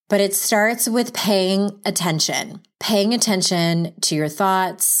but it starts with paying attention to your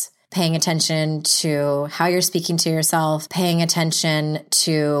thoughts, paying attention to how you're speaking to yourself, paying attention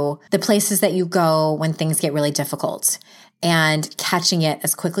to the places that you go when things get really difficult, and catching it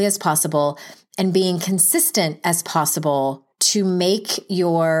as quickly as possible and being consistent as possible to make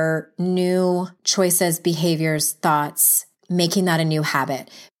your new choices, behaviors, thoughts, making that a new habit.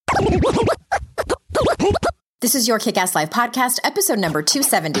 This is Your Kick-Ass Life Podcast, episode number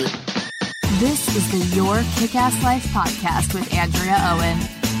 270. This is the Your Kick-Ass Life Podcast with Andrea Owen,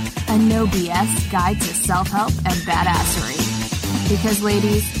 a no BS guide to self-help and badassery. Because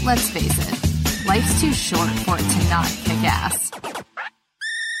ladies, let's face it, life's too short for it to not kick ass.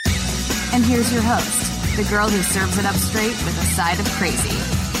 And here's your host, the girl who serves it up straight with a side of crazy,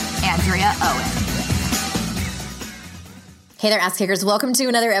 Andrea Owen. Hey there, ass kickers. Welcome to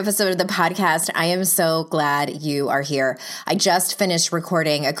another episode of the podcast. I am so glad you are here. I just finished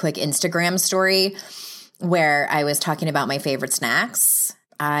recording a quick Instagram story where I was talking about my favorite snacks.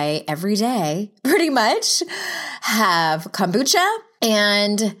 I, every day, pretty much, have kombucha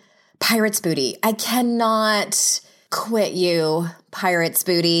and Pirate's Booty. I cannot quit you, Pirate's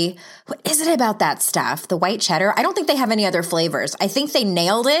Booty. What is it about that stuff? The white cheddar? I don't think they have any other flavors. I think they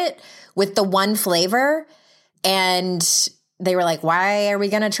nailed it with the one flavor, and they were like, why are we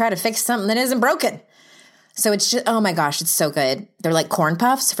going to try to fix something that isn't broken? So it's just, oh my gosh, it's so good. They're like corn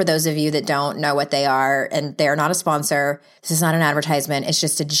puffs for those of you that don't know what they are, and they're not a sponsor. This is not an advertisement. It's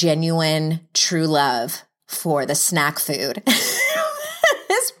just a genuine, true love for the snack food.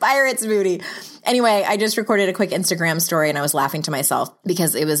 This Pirate's Booty. Anyway, I just recorded a quick Instagram story and I was laughing to myself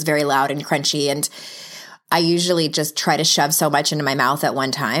because it was very loud and crunchy, and I usually just try to shove so much into my mouth at one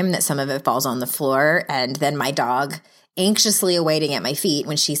time that some of it falls on the floor, and then my dog anxiously awaiting at my feet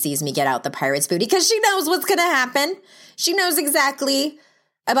when she sees me get out the Pirate's Booty because she knows what's going to happen. She knows exactly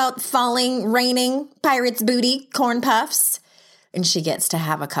about raining Pirate's Booty corn puffs, and she gets to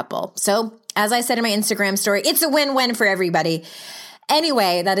have a couple. So as I said in my Instagram story, it's a win-win for everybody.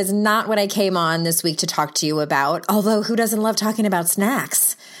 Anyway, that is not what I came on this week to talk to you about, although who doesn't love talking about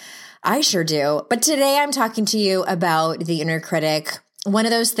snacks? I sure do. But today I'm talking to you about the inner critic, one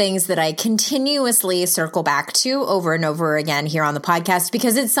of those things that I continuously circle back to over and over again here on the podcast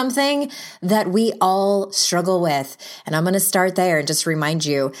because it's something that we all struggle with. And I'm going to start there and just remind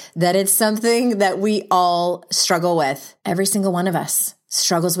you that it's something that we all struggle with. Every single one of us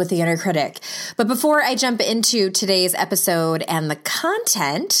struggles with the inner critic. But before I jump into today's episode and the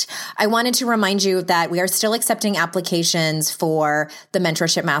content, I wanted to remind you that we are still accepting applications for the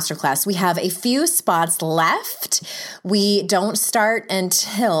Mentorship Masterclass. We have a few spots left. We don't start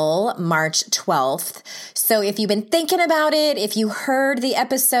until March 12th. So if you've been thinking about it, if you heard the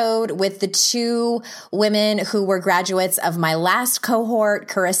episode with the two women who were graduates of my last cohort,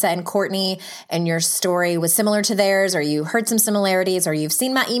 Carissa and Courtney, and your story was similar to theirs, or you heard some similarities, or you've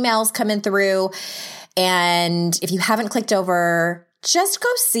seen my emails coming through, and if you haven't clicked over, just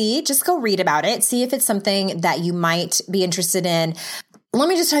go read about it, see if it's something that you might be interested in. Let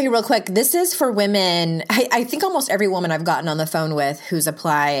me just tell you real quick, this is for women. I think almost every woman I've gotten on the phone with who's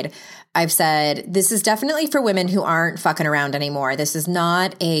applied, I've said, this is definitely for women who aren't fucking around anymore. This is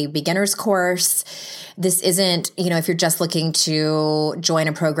not a beginner's course. This isn't, if you're just looking to join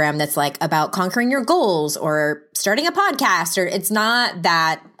a program that's like about conquering your goals or starting a podcast, or it's not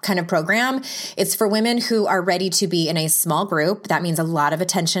that kind of program. It's for women who are ready to be in a small group. That means a lot of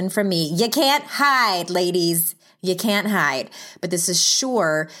attention from me. You can't hide, ladies. You can't hide, but this is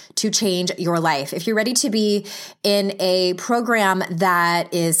sure to change your life. If you're ready to be in a program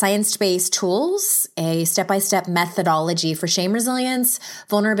that is science-based tools, a step-by-step methodology for shame resilience,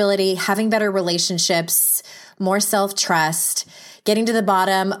 vulnerability, having better relationships, more self-trust, getting to the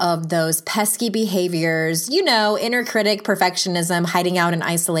bottom of those pesky behaviors, inner critic, perfectionism, hiding out and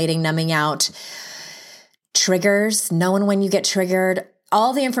isolating, numbing out, triggers, knowing when you get triggered.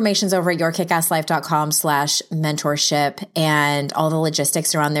 All the information's over at yourkickasslife.com/mentorship, and all the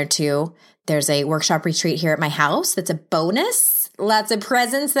logistics are on there too. There's a workshop retreat here at my house that's a bonus. Lots of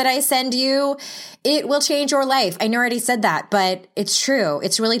presents that I send you. It will change your life. I know I already said that, but it's true.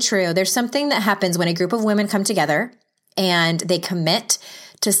 It's really true. There's something that happens when a group of women come together and they commit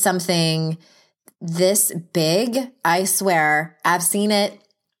to something this big. I swear, I've seen it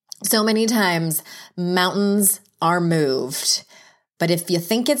so many times. Mountains are moved. But if you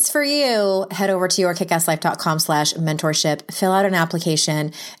think it's for you, head over to yourkickasslife.com/mentorship, fill out an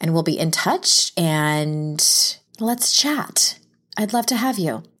application, and we'll be in touch, and let's chat. I'd love to have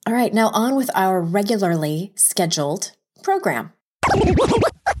you. All right, now on with our regularly scheduled program.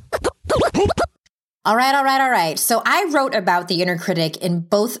 All right. So I wrote about the inner critic in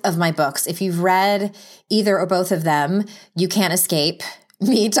both of my books. If you've read either or both of them, you can't escape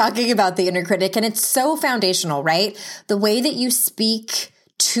me talking about the inner critic. And it's so foundational, right? The way that you speak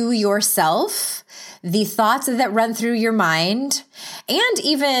to yourself, the thoughts that run through your mind, and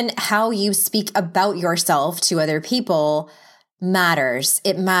even how you speak about yourself to other people matters.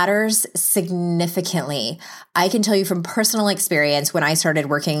 It matters significantly. I can tell you from personal experience, when I started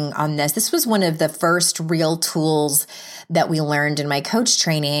working on this was one of the first real tools that we learned in my coach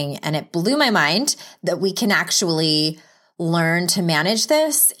training. And it blew my mind that we can actually learn to manage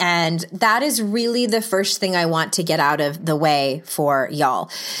this. And that is really the first thing I want to get out of the way for y'all.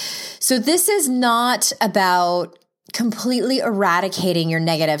 So this is not about completely eradicating your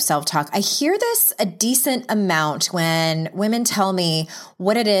negative self-talk. I hear this a decent amount when women tell me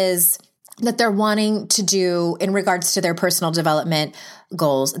what it is that they're wanting to do in regards to their personal development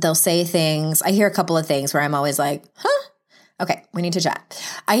goals. They'll say things. I hear a couple of things where I'm always like, okay, we need to chat.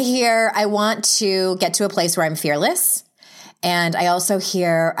 I want to get to a place where I'm fearless. And I also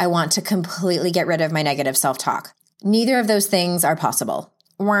hear, I want to completely get rid of my negative self-talk. Neither of those things are possible.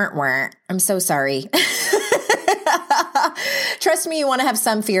 I'm so sorry. Trust me, you want to have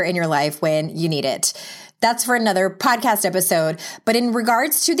some fear in your life when you need it. That's for another podcast episode. But in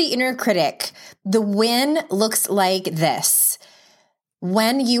regards to the inner critic, the win looks like this.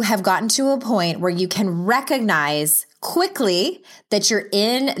 When you have gotten to a point where you can recognize quickly that you're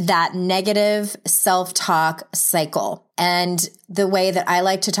in that negative self-talk cycle. And the way that I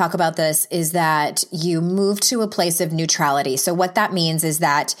like to talk about this is that you move to a place of neutrality. So what that means is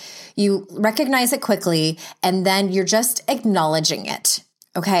that you recognize it quickly and then you're just acknowledging it.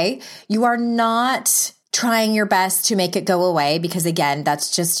 Okay? You are not trying your best to make it go away because, again,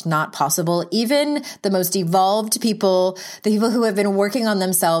 that's just not possible. Even the most evolved people, the people who have been working on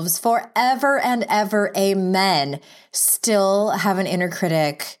themselves forever and ever, amen, still have an inner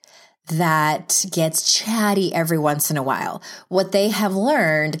critic that gets chatty every once in a while. What they have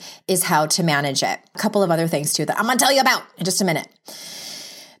learned is how to manage it. A couple of other things too that I'm going to tell you about in just a minute.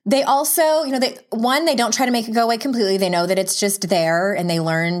 They also, they don't try to make it go away completely. They know that it's just there and they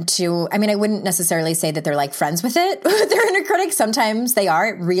learn to, I wouldn't necessarily say that they're like friends with it, with their inner critic. Sometimes they are.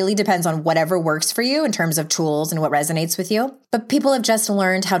 It really depends on whatever works for you in terms of tools and what resonates with you. But people have just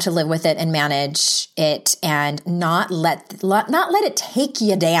learned how to live with it and manage it and not let it take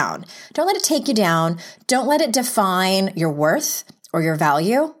you down. Don't let it take you down. Don't let it define your worth or your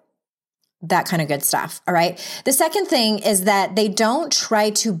value. That kind of good stuff. All right. The second thing is that they don't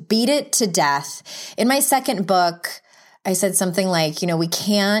try to beat it to death. In my second book, I said something like, we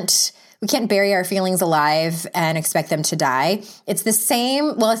can't bury our feelings alive and expect them to die. It's the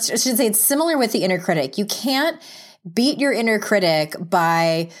same. Well, I should say it's similar with the inner critic. You can't beat your inner critic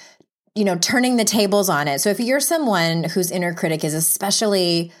by, turning the tables on it. So if you're someone whose inner critic is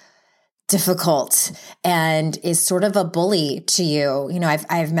especially difficult and is sort of a bully to you.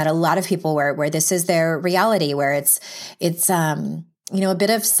 I've met a lot of people where this is their reality, where it's a bit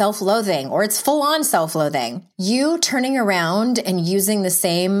of self-loathing or it's full on self-loathing. You turning around and using the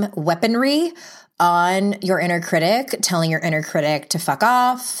same weaponry on your inner critic, telling your inner critic to fuck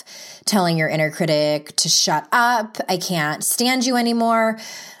off, telling your inner critic to shut up, I can't stand you anymore.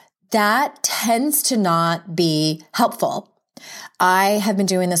 That tends to not be helpful. I have been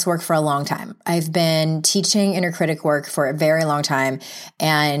doing this work for a long time. I've been teaching inner critic work for a very long time,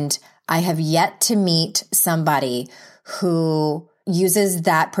 and I have yet to meet somebody who uses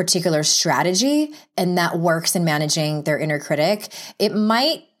that particular strategy and that works in managing their inner critic. It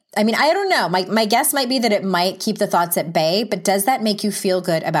might, I don't know. My guess might be that it might keep the thoughts at bay, but does that make you feel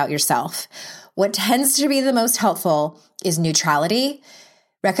good about yourself? What tends to be the most helpful is neutrality,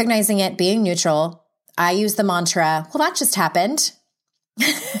 recognizing it, being neutral. I use the mantra, well, that just happened.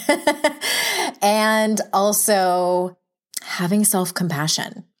 And also having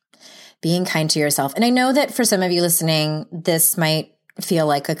self-compassion, being kind to yourself. And I know that for some of you listening, this might feel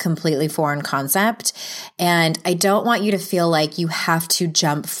like a completely foreign concept. And I don't want you to feel like you have to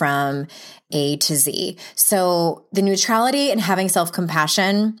jump from A to Z. So the neutrality and having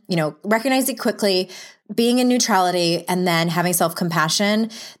self-compassion, recognize it quickly, being in neutrality and then having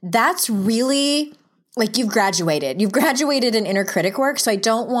self-compassion, that's really like you've graduated in inner critic work. So I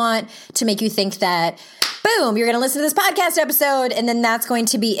don't want to make you think that, boom, you're going to listen to this podcast episode and then that's going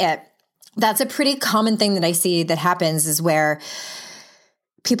to be it. That's a pretty common thing that I see that happens is where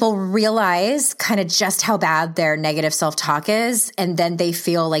people realize kind of just how bad their negative self-talk is, and then they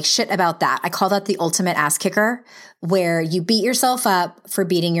feel like shit about that. I call that the ultimate ass kicker, where you beat yourself up for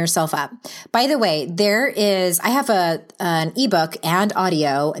beating yourself up. By the way, I have an ebook and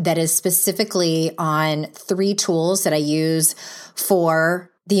audio that is specifically on 3 tools that I use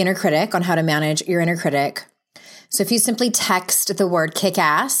for the inner critic, on how to manage your inner critic. So if you simply text the word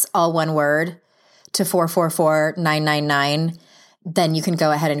kick-ass, all one word, to 444-999, then you can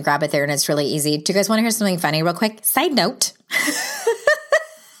go ahead and grab it there, and it's really easy. Do you guys want to hear something funny real quick? Side note.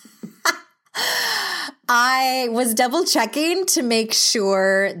 I was double checking to make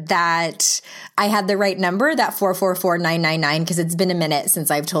sure that I had the right number, that 444-999, because it's been a minute since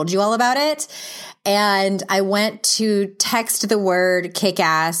I've told you all about it. And I went to text the word kick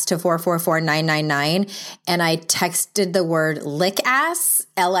ass to 444-999, and I texted the word lick ass,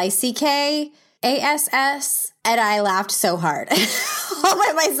 LICKASS, and I laughed so hard all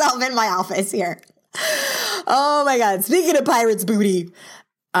by myself in my office here. Oh my God. Speaking of pirates booty,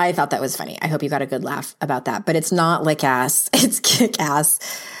 I thought that was funny. I hope you got a good laugh about that, but it's not lick ass. It's kick ass.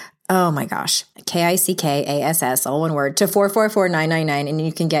 Oh my gosh. KICKASS, all one word, to 444-999. And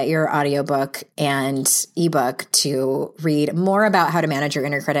you can get your audiobook and ebook to read more about how to manage your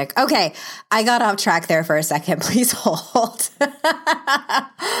inner critic. Okay. I got off track there for a second. Please hold.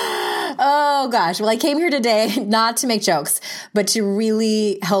 Oh gosh. Well, I came here today not to make jokes, but to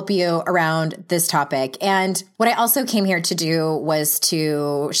really help you around this topic. And what I also came here to do was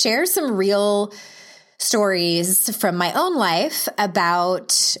to share some real stories from my own life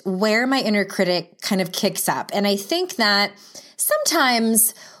about where my inner critic kind of kicks up. And I think that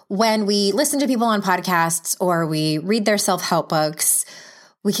sometimes when we listen to people on podcasts or we read their self-help books,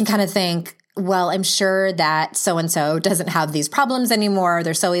 we can kind of think, well, I'm sure that so-and-so doesn't have these problems anymore.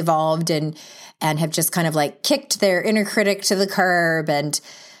 They're so evolved and have just kind of like kicked their inner critic to the curb and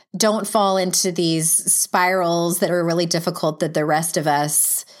don't fall into these spirals that are really difficult that the rest of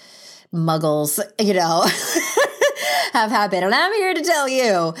us muggles, have happened. And I'm here to tell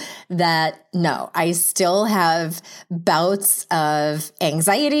you that no, I still have bouts of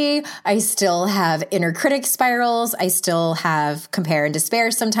anxiety. I still have inner critic spirals. I still have compare and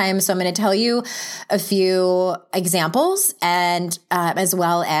despair sometimes. So I'm going to tell you a few examples and as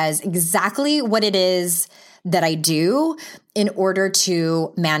well as exactly what it is that I do in order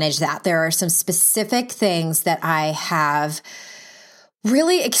to manage that. There are some specific things that I have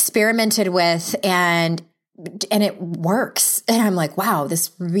really experimented with and it works. And I'm like, wow, this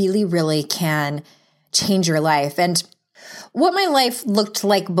really, really can change your life. And what my life looked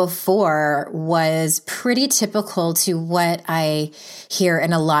like before was pretty typical to what I hear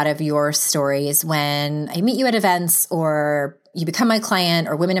in a lot of your stories when I meet you at events or you become my client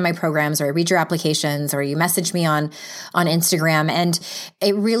or women in my programs or I read your applications or you message me on Instagram. And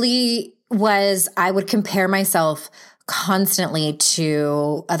it really was, I would compare myself constantly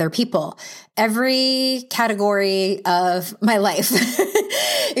to other people, every category of my life.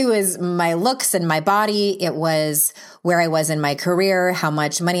 It was my looks and my body. It was where I was in my career, how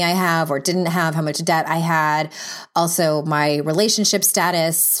much money I have or didn't have, how much debt I had. Also my relationship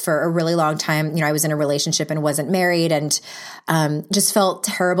status for a really long time. I was in a relationship and wasn't married and just felt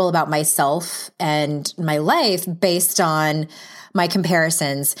terrible about myself and my life based on my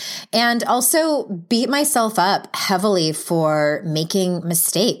comparisons, and also beat myself up heavily for making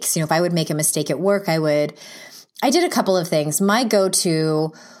mistakes. If I would make a mistake at work, I did a couple of things. My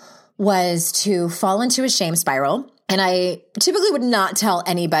go-to was to fall into a shame spiral. And I typically would not tell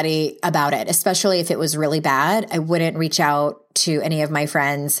anybody about it, especially if it was really bad. I wouldn't reach out to any of my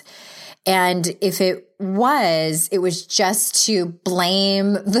friends. And if it was just to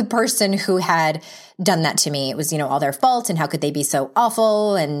blame the person who had done that to me. It was, all their fault and how could they be so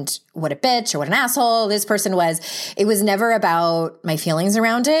awful and what a bitch or what an asshole this person was. It was never about my feelings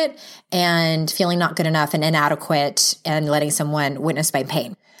around it and feeling not good enough and inadequate and letting someone witness my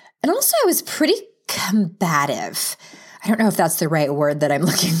pain. And also I was pretty combative. I don't know if that's the right word that I'm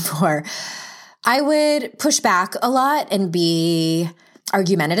looking for. I would push back a lot and be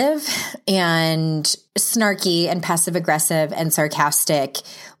argumentative and snarky and passive aggressive and sarcastic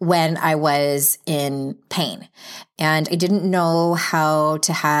when I was in pain. And I didn't know how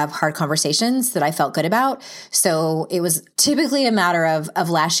to have hard conversations that I felt good about. So it was typically a matter of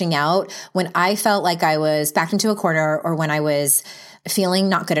lashing out when I felt like I was backed into a corner or when I was feeling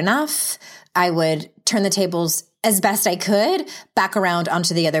not good enough. I would turn the tables as best I could back around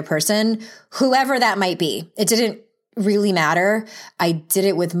onto the other person, whoever that might be. It didn't really matter. I did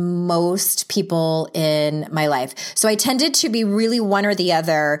it with most people in my life. So I tended to be really one or the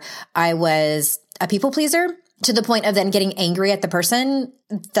other. I was a people pleaser to the point of then getting angry at the person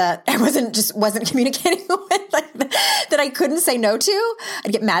that I wasn't communicating with, like, that I couldn't say no to.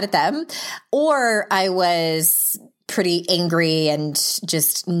 I'd get mad at them, or I was pretty angry and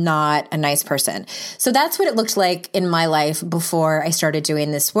just not a nice person. So that's what it looked like in my life before I started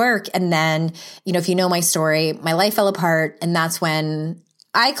doing this work. And then, if you know my story, my life fell apart. And that's when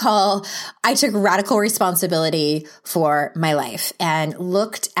I took radical responsibility for my life and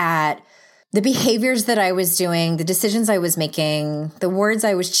looked at the behaviors that I was doing, the decisions I was making, the words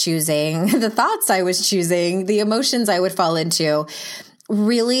I was choosing, the thoughts I was choosing, the emotions I would fall into,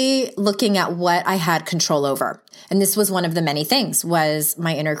 really looking at what I had control over. And this was one of the many things, was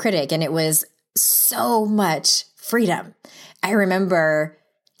my inner critic. And it was so much freedom. I remember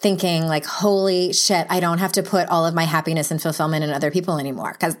thinking like, holy shit, I don't have to put all of my happiness and fulfillment in other people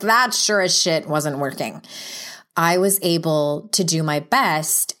anymore, because that sure as shit wasn't working. I was able to do my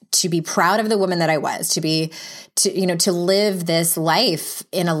best to be proud of the woman that I was, to live this life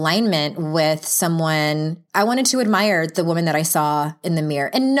in alignment with someone. I wanted to admire the woman that I saw in the mirror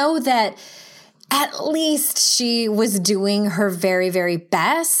and know that at least she was doing her very, very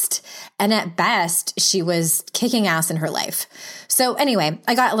best. And at best, she was kicking ass in her life. So anyway,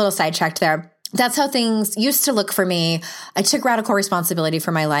 I got a little sidetracked there. That's how things used to look for me. I took radical responsibility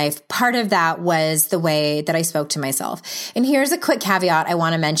for my life. Part of that was the way that I spoke to myself. And here's a quick caveat I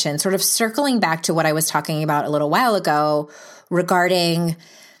want to mention, sort of circling back to what I was talking about a little while ago regarding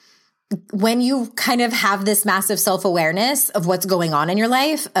when you kind of have this massive self-awareness of what's going on in your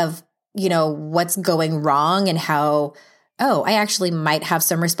life, of, what's going wrong and how, I actually might have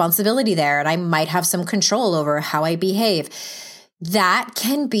some responsibility there and I might have some control over how I behave. That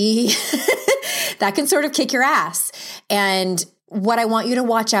can be, that can sort of kick your ass. And what I want you to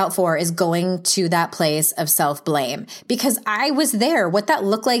watch out for is going to that place of self-blame, because I was there. What that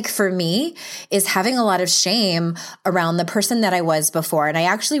looked like for me is having a lot of shame around the person that I was before. And I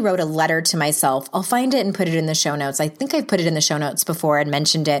actually wrote a letter to myself. I'll find it and put it in the show notes. I think I've put it in the show notes before and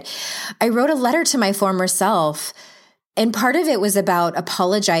mentioned it. I wrote a letter to my former self. And part of it was about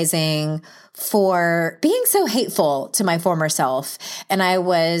apologizing for being so hateful to my former self. And I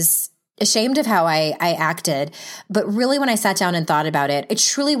was ashamed of how I acted. But really, when I sat down and thought about it, I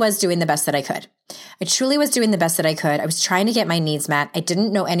truly was doing the best that I could. I was trying to get my needs met. I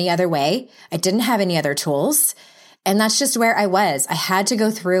didn't know any other way. I didn't have any other tools. And that's just where I was. I had to go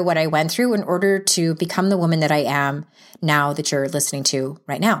through what I went through in order to become the woman that I am now, that you're listening to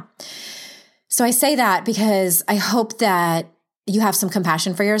right now. So I say that because I hope that you have some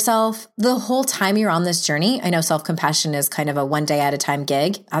compassion for yourself the whole time you're on this journey. I know self-compassion is kind of a one day at a time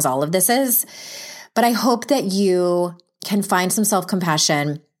gig, as all of this is, but I hope that you can find some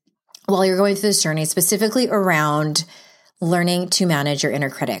self-compassion while you're going through this journey, specifically around learning to manage your inner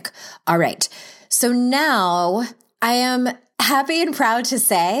critic. All right. So now I am happy and proud to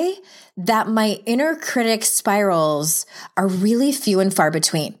say that my inner critic spirals are really few and far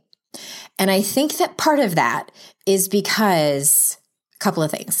between. And I think that part of that is because a couple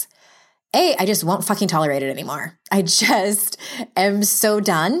of things. A, I just won't fucking tolerate it anymore. I just am so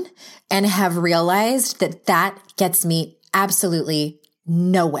done and have realized that that gets me absolutely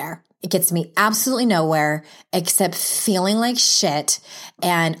nowhere. It gets me absolutely nowhere except feeling like shit.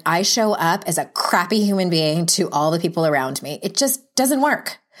 And I show up as a crappy human being to all the people around me. It just doesn't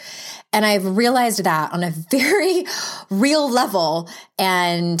work. And I've realized that on a very real level,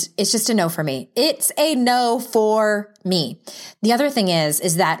 and it's just a no for me. It's a no for me. The other thing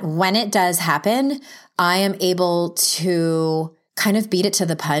is that when it does happen, I am able to kind of beat it to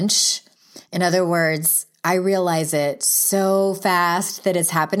the punch. In other words, I realize it so fast that it's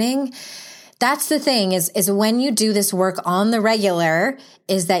happening. That's the thing is when you do this work on the regular,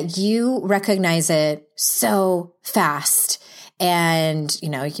 is that you recognize it so fast. And, you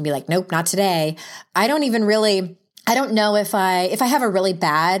can be like, nope, not today. I don't know if I have a really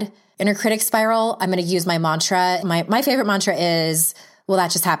bad inner critic spiral, I'm going to use my mantra. My favorite mantra is, well, that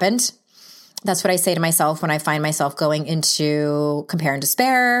just happened. That's what I say to myself when I find myself going into compare and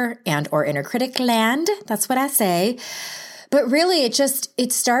despair and or inner critic land. That's what I say. But really,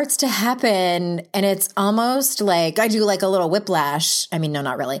 it starts to happen, and it's almost like I do like a little whiplash. I mean, no,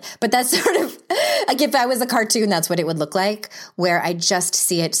 not really. But that's sort of, like if I was a cartoon, that's what it would look like, where I just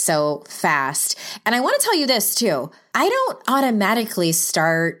see it so fast. And I want to tell you this too. I don't automatically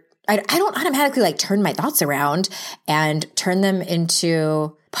like turn my thoughts around and turn them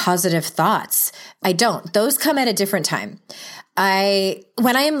into positive thoughts. I don't. Those come at a different time.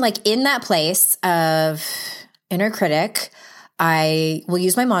 When I am like in that place of inner critic, I will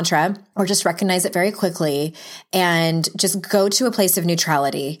use my mantra or just recognize it very quickly and just go to a place of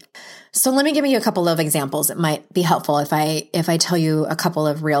neutrality. So let me give you a couple of examples. It might be helpful if I tell you a couple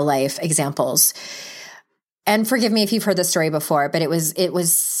of real life examples. And forgive me if you've heard this story before, but it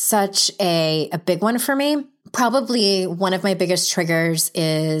was such a big one for me. Probably one of my biggest triggers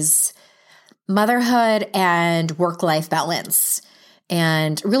is motherhood and work-life balance,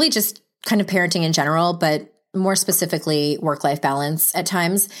 and really just kind of parenting in general, but more specifically work-life balance at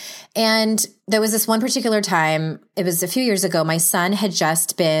times. And there was this one particular time, it was a few years ago, my son had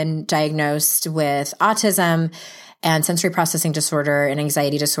just been diagnosed with autism and sensory processing disorder and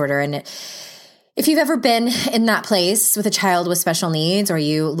anxiety disorder. And if you've ever been in that place with a child with special needs, or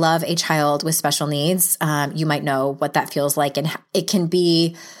you love a child with special needs, you might know what that feels like, and it can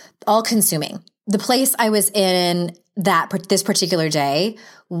be all-consuming. The place I was in this particular day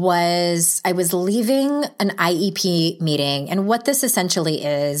was I was leaving an IEP meeting, and what this essentially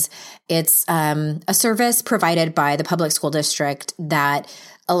is, it's a service provided by the public school district that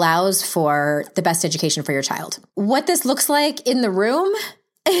allows for the best education for your child. What this looks like in the room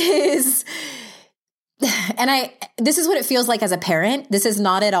is... And this is what it feels like as a parent. This is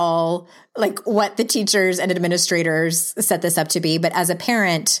not at all like what the teachers and administrators set this up to be. But as a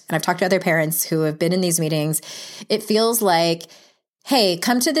parent, and I've talked to other parents who have been in these meetings, it feels like, hey,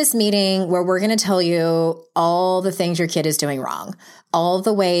 come to this meeting where we're going to tell you all the things your kid is doing wrong, all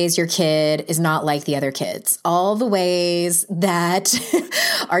the ways your kid is not like the other kids, all the ways that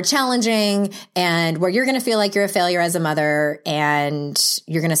are challenging, and where you're going to feel like you're a failure as a mother, and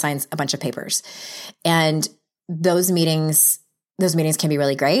you're going to sign a bunch of papers. And those meetings can be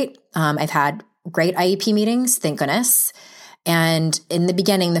really great. I've had great IEP meetings, thank goodness. And in the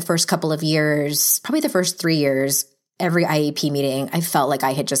beginning, the first couple of years, probably the first 3 years, every IEP meeting, I felt like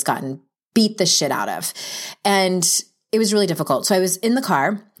I had just gotten beat the shit out of. And it was really difficult. So I was in the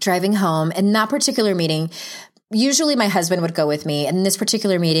car driving home, and that particular meeting, usually my husband would go with me. And in this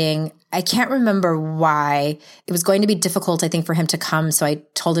particular meeting, I can't remember why. It was going to be difficult, I think, for him to come. So I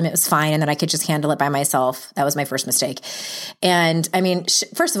told him it was fine and that I could just handle it by myself. That was my first mistake. And I mean,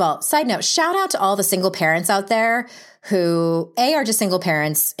 first of all, side note, shout out to all the single parents out there who, are just single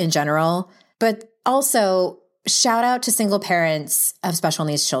parents in general, but also shout out to single parents of special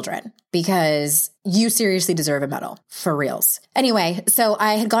needs children, because you seriously deserve a medal, for reals. Anyway, so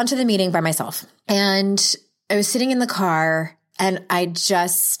I had gone to the meeting by myself, and I was sitting in the car, and I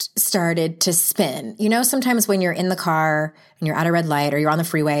just started to spin. You know, sometimes when you're in the car and you're at a red light, or you're on the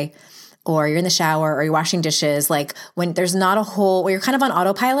freeway, or you're in the shower, or you're washing dishes, like when there's not a whole, where you're kind of on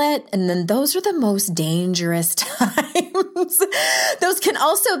autopilot, and then those are the most dangerous times. Those can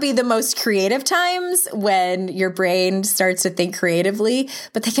also be the most creative times when your brain starts to think creatively,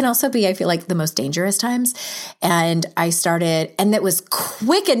 but they can also be, I feel like, the most dangerous times. And I started, and it was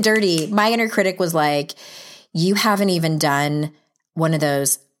quick and dirty. My inner critic was like, you haven't even done one of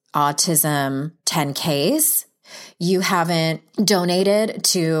those autism 10Ks. You haven't donated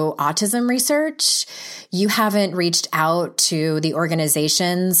to autism research. You haven't reached out to the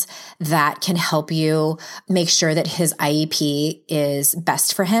organizations that can help you make sure that his IEP is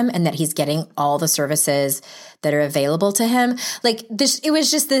best for him and that he's getting all the services that are available to him. Like this, it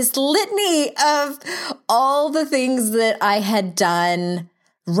was just this litany of all the things that I had done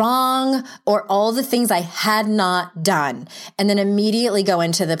wrong, or all the things I had not done. And then immediately go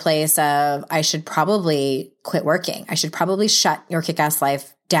into the place of, I should probably quit working. I should probably shut Your Kick-Ass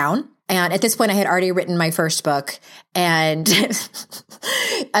Life down. And at this point, I had already written my first book, and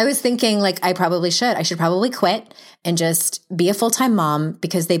I was thinking, like, I should probably quit and just be a full-time mom,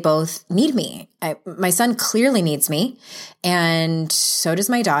 because they both need me. My son clearly needs me, and so does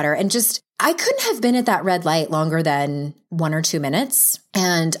my daughter. And just, I couldn't have been at that red light longer than 1 or 2 minutes.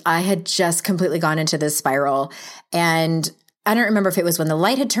 And I had just completely gone into this spiral. And I don't remember if it was when the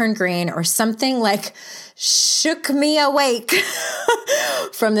light had turned green or something, like shook me awake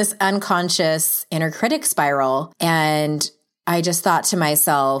from this unconscious inner critic spiral. And I just thought to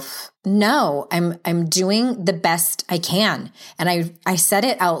myself, no, I'm doing the best I can. And I said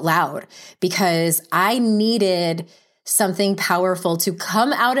it out loud because I needed something powerful to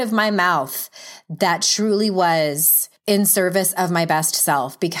come out of my mouth that truly was in service of my best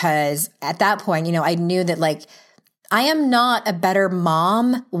self. Because at that point, you know, I knew that, like, I am not a better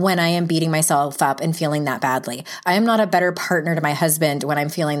mom when I am beating myself up and feeling that badly. I am not a better partner to my husband when I'm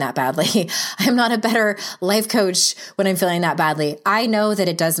feeling that badly. I am not a better life coach when I'm feeling that badly. I know that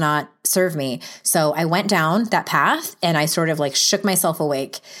it does not serve me. So I went down that path and I sort of like shook myself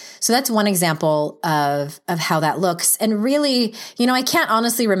awake. So that's one example of how that looks. And really, I can't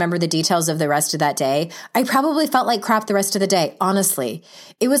honestly remember the details of the rest of that day. I probably felt like crap the rest of the day. Honestly,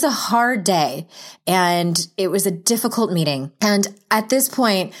 it was a hard day and it was a difficult meeting. And at this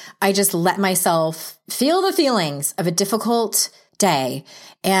point, I just let myself feel the feelings of a difficult day.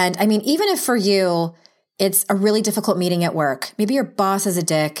 And I mean, even if for you, it's a really difficult meeting at work. Maybe your boss is a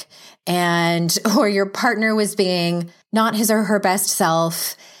dick or your partner was being not his or her best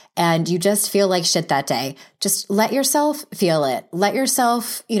self and you just feel like shit that day. Just let yourself feel it. Let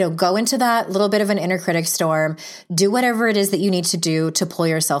yourself, go into that little bit of an inner critic storm. Do whatever it is that you need to do to pull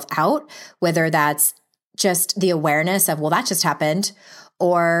yourself out, whether that's just the awareness of, well, that just happened,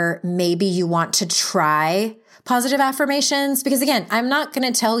 or maybe you want to try positive affirmations. Because again, I'm not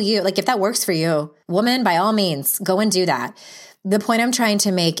going to tell you, like, if that works for you, woman, by all means, go and do that. The point I'm trying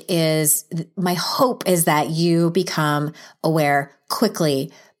to make is my hope is that you become aware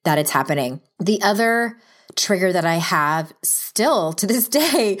quickly that it's happening. The other trigger that I have still to this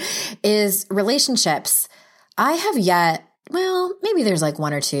day is relationships. I have yet, well, maybe there's like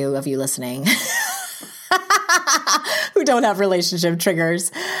one or two of you listening who don't have relationship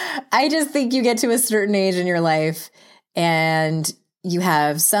triggers. I just think you get to a certain age in your life and you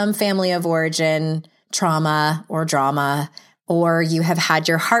have some family of origin trauma or drama, or you have had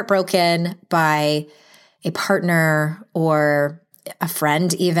your heart broken by a partner or a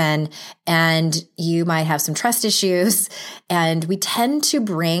friend even, and you might have some trust issues. And we tend to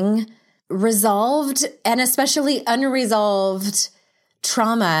bring resolved and especially unresolved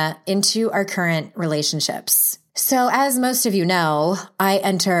trauma into our current relationships. So as most of you know, I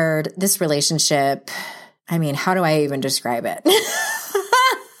entered this relationship. I mean, how do I even describe it?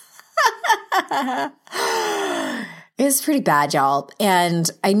 It's pretty bad, y'all. And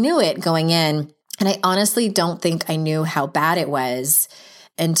I knew it going in. And I honestly don't think I knew how bad it was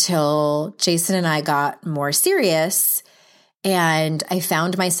until Jason and I got more serious. And I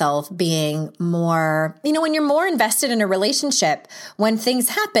found myself being more, when you're more invested in a relationship, when things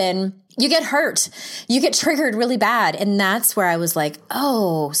happen, you get hurt, you get triggered really bad. And that's where I was like,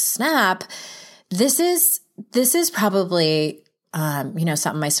 oh, snap. This is probably,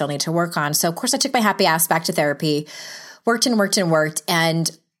 something I still need to work on. So of course I took my happy ass back to therapy, worked.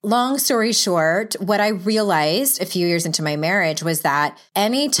 And long story short, what I realized a few years into my marriage was that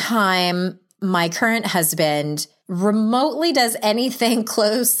anytime my current husband remotely does anything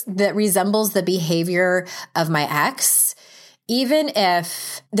close that resembles the behavior of my ex, even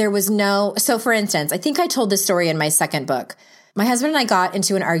if there was so for instance, I think I told this story in my second book. My husband and I got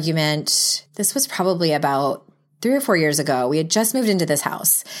into an argument. This was probably about 3 or 4 years ago. We had just moved into this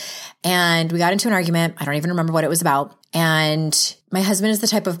house and we got into an argument. I don't even remember what it was about. And my husband is the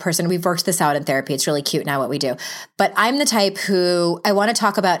type of person, we've worked this out in therapy. It's really cute now what we do. But I'm the type who I want to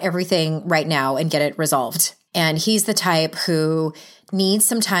talk about everything right now and get it resolved. And he's the type who needs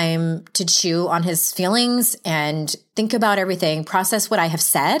some time to chew on his feelings and think about everything, process what I have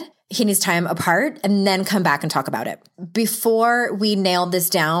said. He needs time apart and then come back and talk about it. Before we nailed this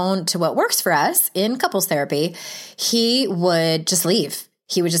down to what works for us in couples therapy, he would just leave.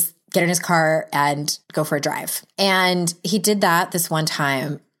 He would just get in his car and go for a drive. And he did that this one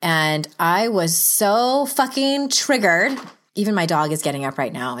time. And I was so fucking triggered. Even my dog is getting up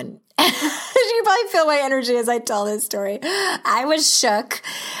right now. And you can probably feel my energy as I tell this story. I was shook.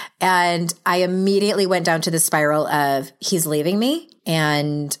 And I immediately went down to the spiral of he's leaving me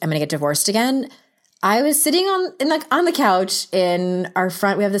and I'm going to get divorced again. I was sitting on the couch in our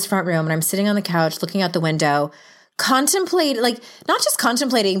front. We have this front room and I'm sitting on the couch looking out the window, not just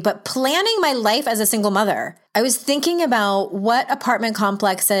contemplating, but planning my life as a single mother. I was thinking about what apartment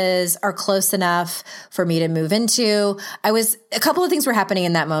complexes are close enough for me to move into. A couple of things were happening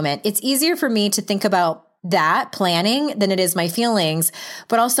in that moment. It's easier for me to think about that planning than it is my feelings,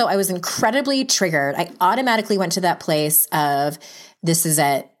 but also I was incredibly triggered. I automatically went to that place of this is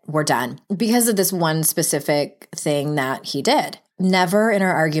it, we're done, because of this one specific thing that he did. Never in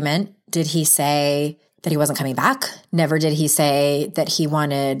our argument did he say that he wasn't coming back. Never did he say that he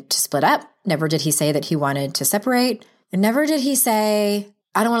wanted to split up. Never did he say that he wanted to separate. And never did he say,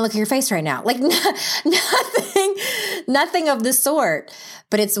 I don't want to look at your face right now. Like nothing of the sort.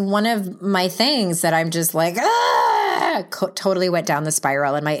 But it's one of my things that I'm just like, totally went down the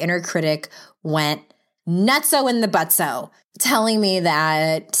spiral. And my inner critic went nutso in the butso, telling me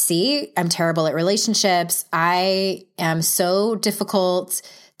that, see, I'm terrible at relationships. I am so difficult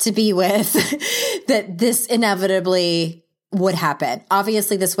to be with that this inevitably would happen.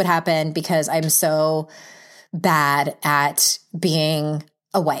 Obviously, this would happen because I'm so bad at being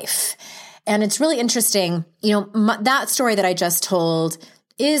a wife. And it's really interesting, that story that I just told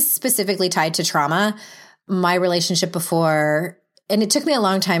is specifically tied to trauma. My relationship before, and it took me a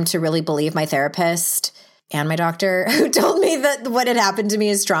long time to really believe my therapist and my doctor who told me that what had happened to me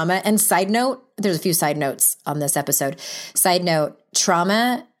is trauma. And side note, there's a few side notes on this episode. Side note,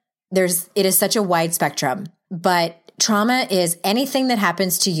 trauma, it is such a wide spectrum, but trauma is anything that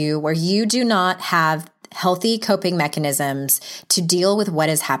happens to you where you do not have healthy coping mechanisms to deal with what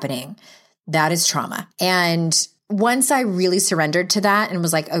is happening. That is trauma. And once I really surrendered to that and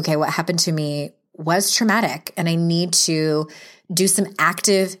was like, okay, what happened to me was traumatic, and I need to do some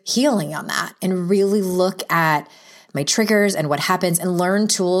active healing on that and really look at my triggers and what happens and learn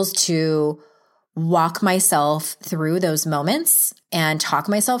tools to walk myself through those moments and talk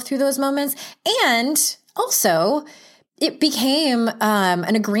myself through those moments. And also, it became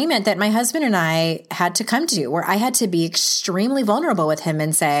an agreement that my husband and I had to come to, where I had to be extremely vulnerable with him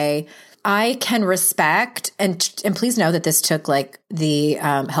and say, I can respect, and please know that this took like the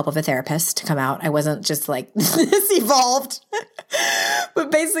help of a therapist to come out. I wasn't just like, this evolved.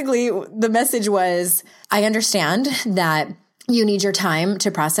 But basically the message was, I understand that you need your time to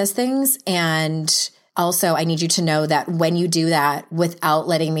process things. And also I need you to know that when you do that without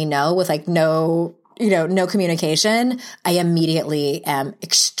letting me know, with like no communication, I immediately am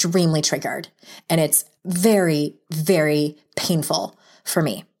extremely triggered. And it's very, very painful for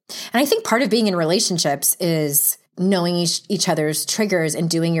me. And I think part of being in relationships is knowing each other's triggers and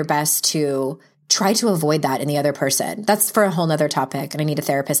doing your best to try to avoid that in the other person. That's for a whole nother topic. And I need a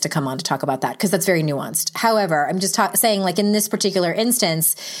therapist to come on to talk about that because that's very nuanced. However, I'm just saying, like in this particular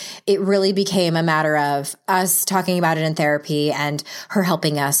instance, it really became a matter of us talking about it in therapy and her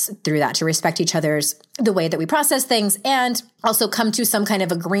helping us through that to respect each other's, the way that we process things, and also come to some kind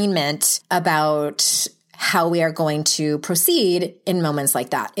of agreement about how we are going to proceed in moments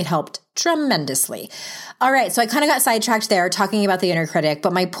like that. It helped tremendously. All right. So I kind of got sidetracked there talking about the inner critic,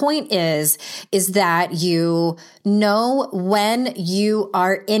 but my point is that you know when you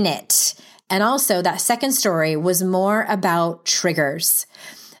are in it. And also that second story was more about triggers.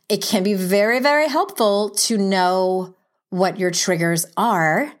 It can be very, very helpful to know what your triggers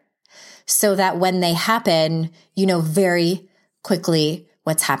are so that when they happen, you know very quickly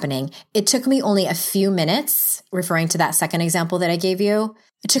what's happening. It took me only a few minutes, referring to that second example that I gave you.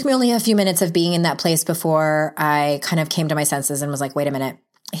 It took me only a few minutes of being in that place before I kind of came to my senses and was like, wait a minute.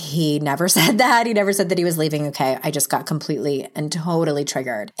 He never said that. He never said that he was leaving. Okay. I just got completely and totally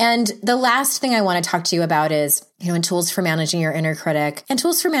triggered. And the last thing I want to talk to you about is, in tools for managing your inner critic and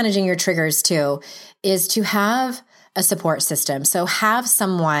tools for managing your triggers too, is to have a support system. So have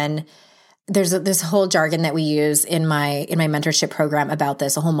someone. There's this whole jargon that we use in my mentorship program about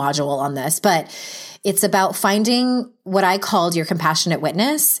this, a whole module on this, but it's about finding what I called your compassionate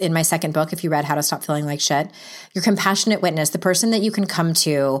witness in my second book. If you read How to Stop Feeling Like Shit, your compassionate witness, the person that you can come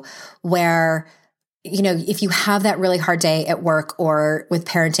to where, if you have that really hard day at work or with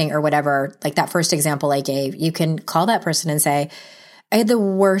parenting or whatever, like that first example I gave, you can call that person and say, I had the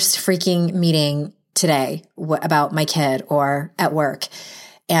worst freaking meeting today about my kid or at work.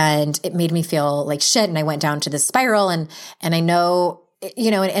 And it made me feel like shit. And I went down to this spiral and I know,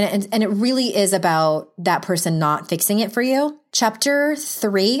 and it really is about that person not fixing it for you. Chapter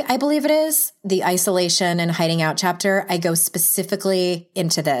 3, I believe it is, the isolation and hiding out chapter. I go specifically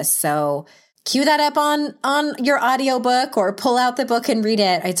into this. So cue that up on your audiobook or pull out the book and read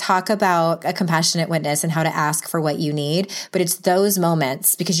it. I talk about a compassionate witness and how to ask for what you need. But it's those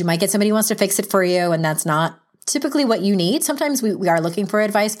moments, because you might get somebody who wants to fix it for you, and that's not typically what you need. Sometimes we are looking for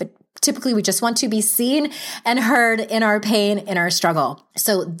advice, but typically we just want to be seen and heard in our pain, in our struggle.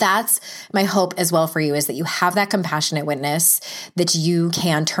 So that's my hope as well for you, is that you have that compassionate witness that you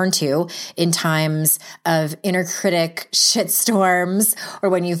can turn to in times of inner critic shitstorms, or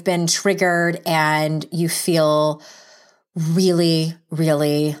when you've been triggered and you feel really,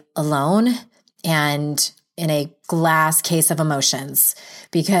 really alone and in a glass case of emotions,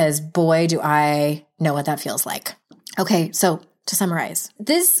 because boy, do I know what that feels like. Okay, so to summarize,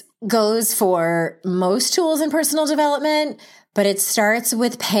 this goes for most tools in personal development, but it starts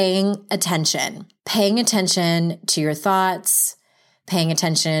with paying attention to your thoughts, paying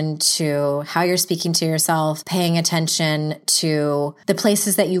attention to how you're speaking to yourself, paying attention to the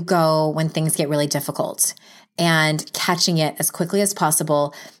places that you go when things get really difficult, and catching it as quickly as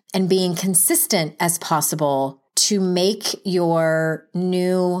possible and being consistent as possible to make your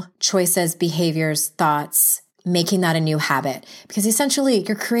new choices, behaviors, thoughts, making that a new habit. Because essentially,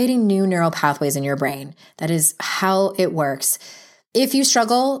 you're creating new neural pathways in your brain. That is how it works. If you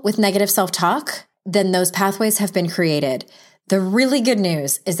struggle with negative self-talk, then those pathways have been created. The really good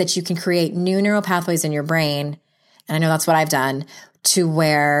news is that you can create new neural pathways in your brain, and I know that's what I've done, to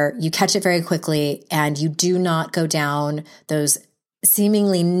where you catch it very quickly and you do not go down those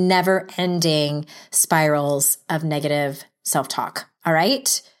seemingly never-ending spirals of negative self-talk. All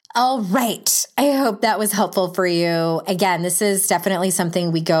right? All right. I hope that was helpful for you. Again, this is definitely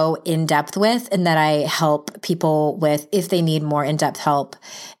something we go in depth with and that I help people with if they need more in-depth help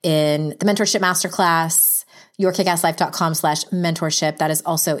in the Mentorship Masterclass, yourkickasslife.com/mentorship. That is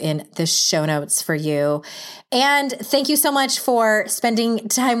also in the show notes for you. And thank you so much for spending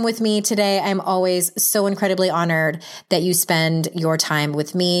time with me today. I'm always so incredibly honored that you spend your time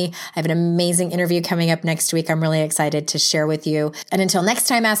with me. I have an amazing interview coming up next week. I'm really excited to share with you. And until next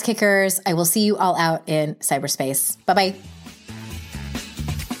time, ass kickers, I will see you all out in cyberspace. Bye-bye.